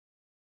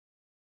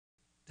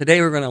Today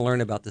we're going to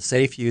learn about the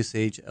safe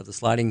usage of the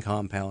sliding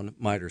compound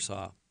miter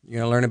saw.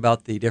 You're going to learn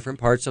about the different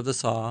parts of the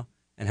saw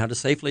and how to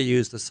safely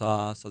use the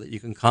saw so that you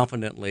can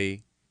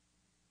confidently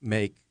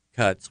make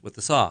cuts with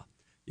the saw.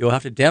 You'll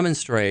have to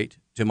demonstrate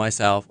to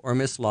myself or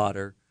Miss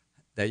Slaughter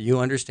that you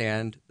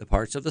understand the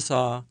parts of the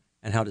saw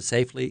and how to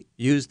safely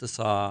use the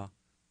saw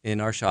in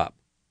our shop.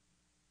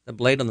 The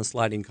blade on the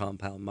sliding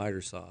compound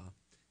miter saw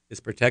is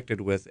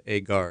protected with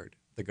a guard.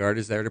 The guard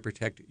is there to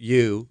protect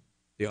you,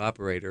 the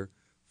operator,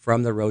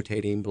 from the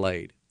rotating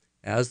blade.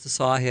 As the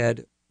saw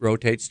head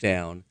rotates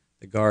down,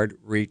 the guard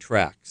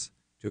retracts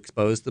to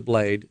expose the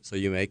blade so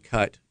you may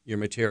cut your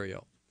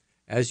material.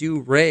 As you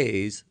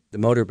raise the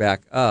motor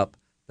back up,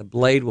 the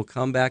blade will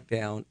come back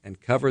down and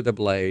cover the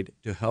blade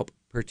to help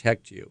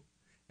protect you.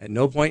 At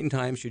no point in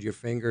time should your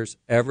fingers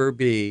ever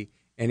be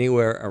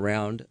anywhere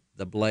around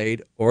the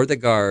blade or the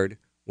guard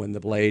when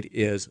the blade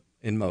is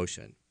in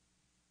motion.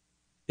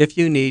 If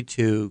you need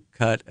to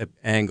cut an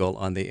angle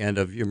on the end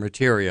of your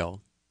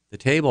material, the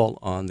table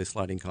on the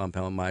sliding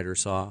compound miter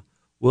saw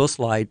will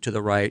slide to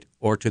the right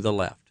or to the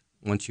left.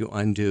 Once you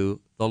undo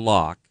the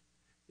lock,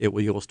 you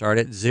will start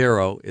at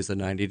 0 is a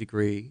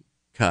 90-degree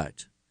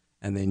cut,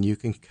 and then you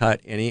can cut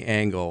any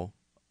angle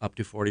up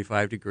to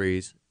 45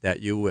 degrees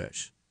that you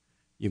wish.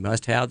 You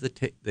must have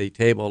the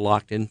table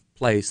locked in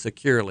place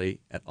securely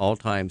at all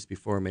times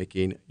before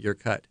making your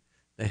cut.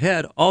 The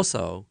head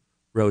also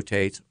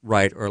rotates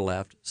right or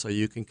left, so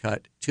you can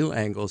cut two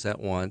angles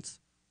at once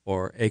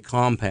or a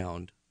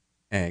compound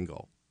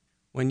angle.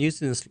 When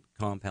using this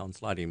compound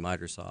sliding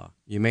miter saw,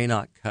 you may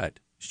not cut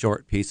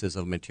short pieces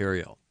of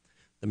material.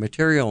 The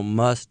material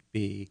must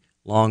be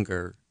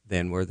longer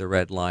than where the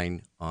red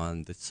line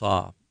on the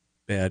saw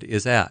bed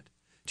is at.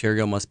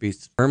 Material must be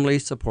firmly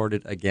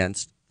supported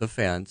against the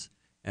fence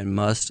and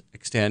must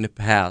extend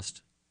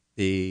past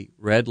the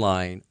red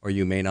line, or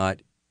you may not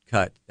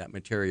cut that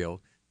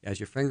material, as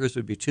your fingers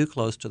would be too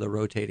close to the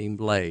rotating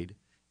blade,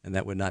 and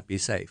that would not be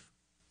safe.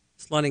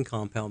 Sliding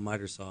compound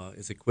miter saw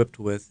is equipped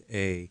with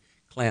a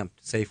clamp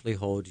to safely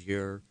hold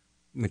your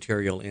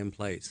material in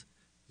place.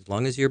 As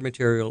long as your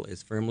material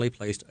is firmly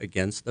placed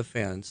against the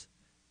fence,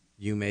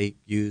 you may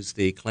use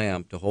the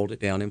clamp to hold it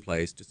down in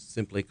place. Just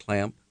simply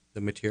clamp the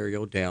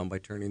material down by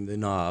turning the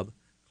knob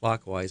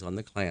clockwise on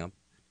the clamp,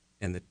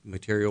 and the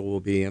material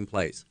will be in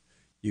place.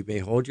 You may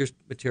hold your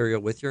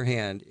material with your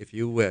hand if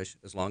you wish,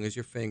 as long as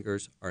your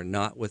fingers are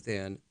not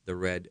within the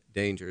red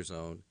danger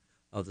zone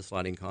of the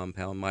sliding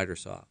compound miter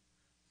saw.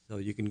 So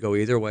you can go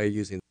either way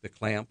using the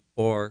clamp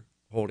or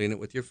holding it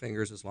with your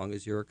fingers as long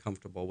as you're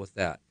comfortable with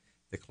that.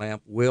 The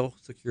clamp will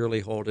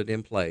securely hold it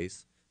in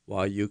place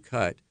while you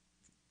cut,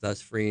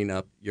 thus freeing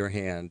up your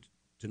hand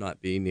to not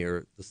be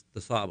near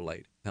the saw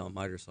blade. The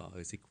miter saw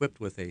is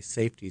equipped with a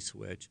safety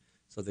switch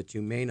so that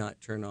you may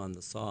not turn on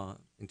the saw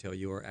until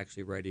you are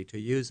actually ready to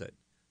use it,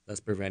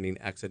 thus preventing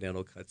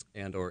accidental cuts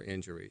and or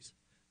injuries.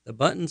 The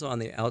buttons on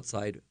the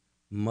outside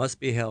must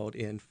be held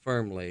in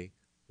firmly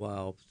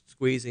while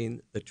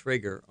squeezing the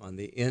trigger on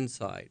the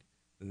inside,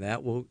 and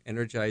that will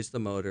energize the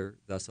motor,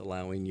 thus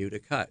allowing you to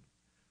cut.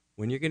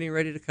 When you're getting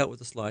ready to cut with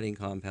a sliding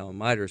compound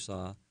miter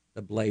saw,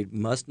 the blade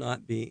must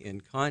not be in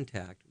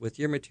contact with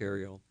your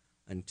material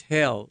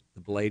until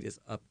the blade is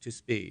up to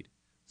speed.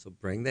 So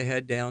bring the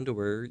head down to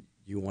where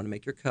you want to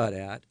make your cut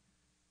at.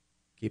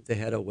 Keep the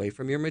head away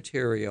from your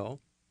material.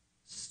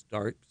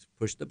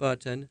 Push the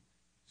button,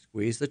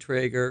 squeeze the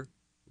trigger,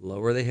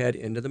 lower the head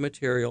into the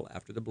material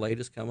after the blade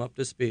has come up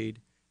to speed,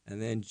 and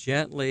then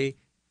gently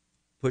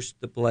push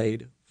the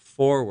blade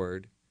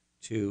forward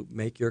to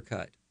make your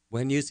cut.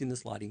 When using the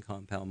sliding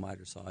compound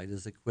miter saw, it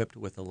is equipped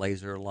with a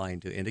laser line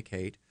to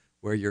indicate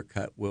where your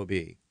cut will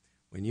be.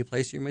 When you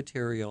place your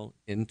material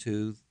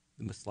into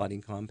the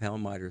sliding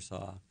compound miter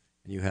saw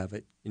and you have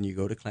it and you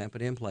go to clamp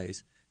it in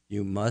place,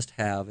 you must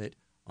have it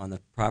on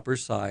the proper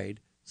side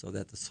so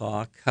that the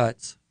saw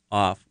cuts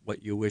off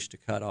what you wish to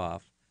cut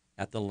off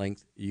at the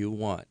length you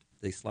want.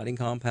 The sliding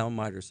compound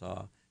miter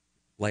saw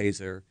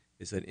laser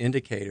is an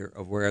indicator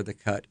of where the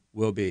cut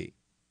will be.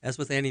 As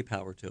with any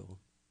power tool,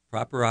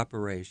 proper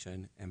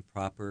operation and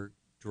proper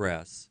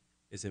dress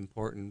is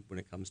important when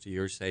it comes to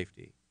your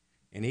safety.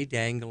 Any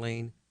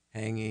dangling,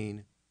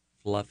 hanging,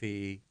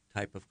 fluffy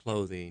type of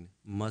clothing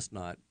must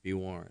not be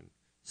worn.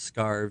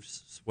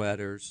 Scarves,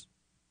 sweaters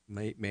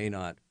may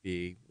not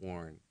be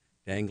worn.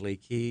 Dangly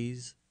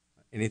keys,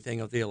 anything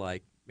of the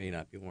like may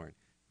not be worn.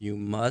 You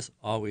must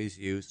always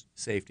use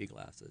safety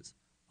glasses.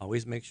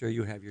 Always make sure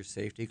you have your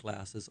safety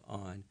glasses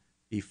on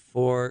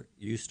before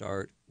you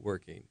start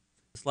working.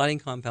 The sliding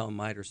compound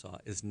miter saw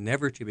is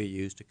never to be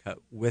used to cut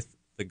with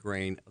the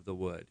grain of the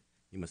wood.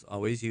 You must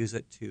always use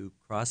it to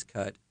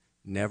cross-cut,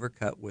 never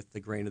cut with the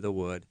grain of the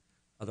wood,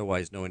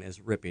 otherwise known as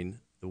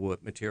ripping the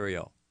wood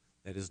material.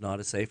 That is not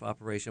a safe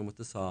operation with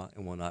the saw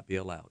and will not be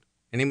allowed.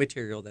 Any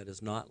material that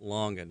is not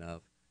long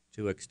enough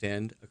to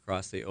extend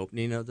across the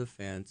opening of the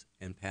fence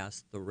and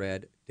past the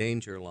red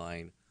danger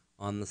line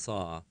on the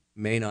saw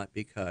may not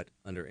be cut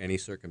under any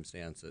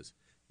circumstances.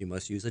 You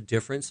must use a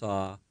different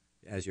saw,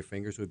 as your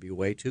fingers would be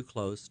way too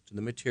close to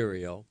the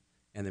material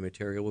and the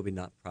material will be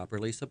not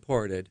properly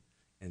supported,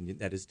 and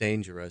that is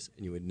dangerous,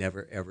 and you would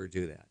never ever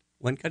do that.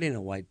 When cutting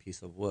a wide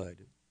piece of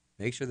wood,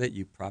 make sure that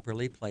you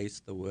properly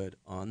place the wood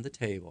on the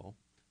table,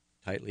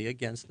 tightly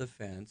against the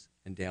fence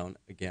and down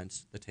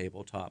against the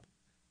tabletop.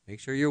 Make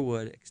sure your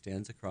wood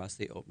extends across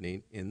the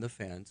opening in the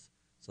fence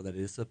so that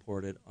it is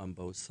supported on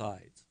both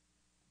sides.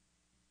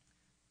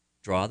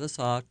 Draw the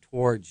saw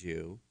towards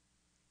you,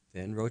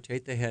 then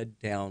rotate the head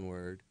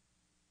downward.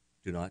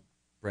 Do not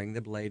bring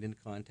the blade in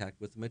contact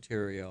with the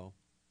material.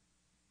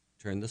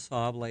 Turn the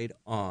saw blade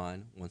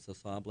on. Once the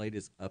saw blade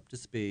is up to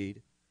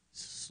speed,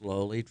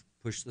 slowly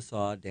push the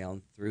saw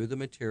down through the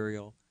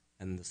material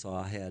and the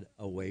saw head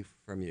away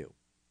from you,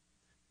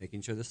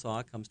 making sure the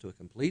saw comes to a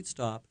complete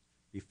stop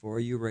before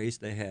you raise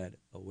the head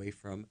away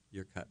from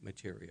your cut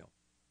material.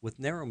 With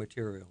narrow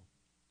material,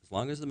 as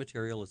long as the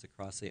material is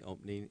across the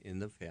opening in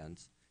the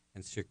fence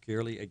and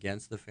securely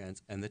against the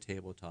fence and the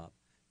tabletop,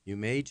 you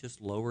may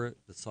just lower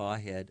the saw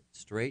head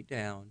straight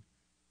down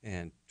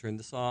and turn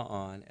the saw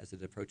on as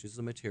it approaches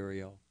the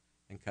material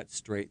and cut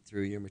straight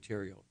through your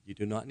material. You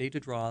do not need to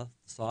draw the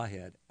saw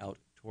head out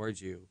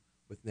towards you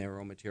with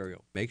narrow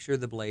material. Make sure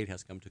the blade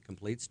has come to a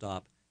complete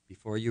stop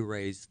before you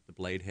raise the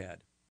blade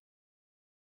head.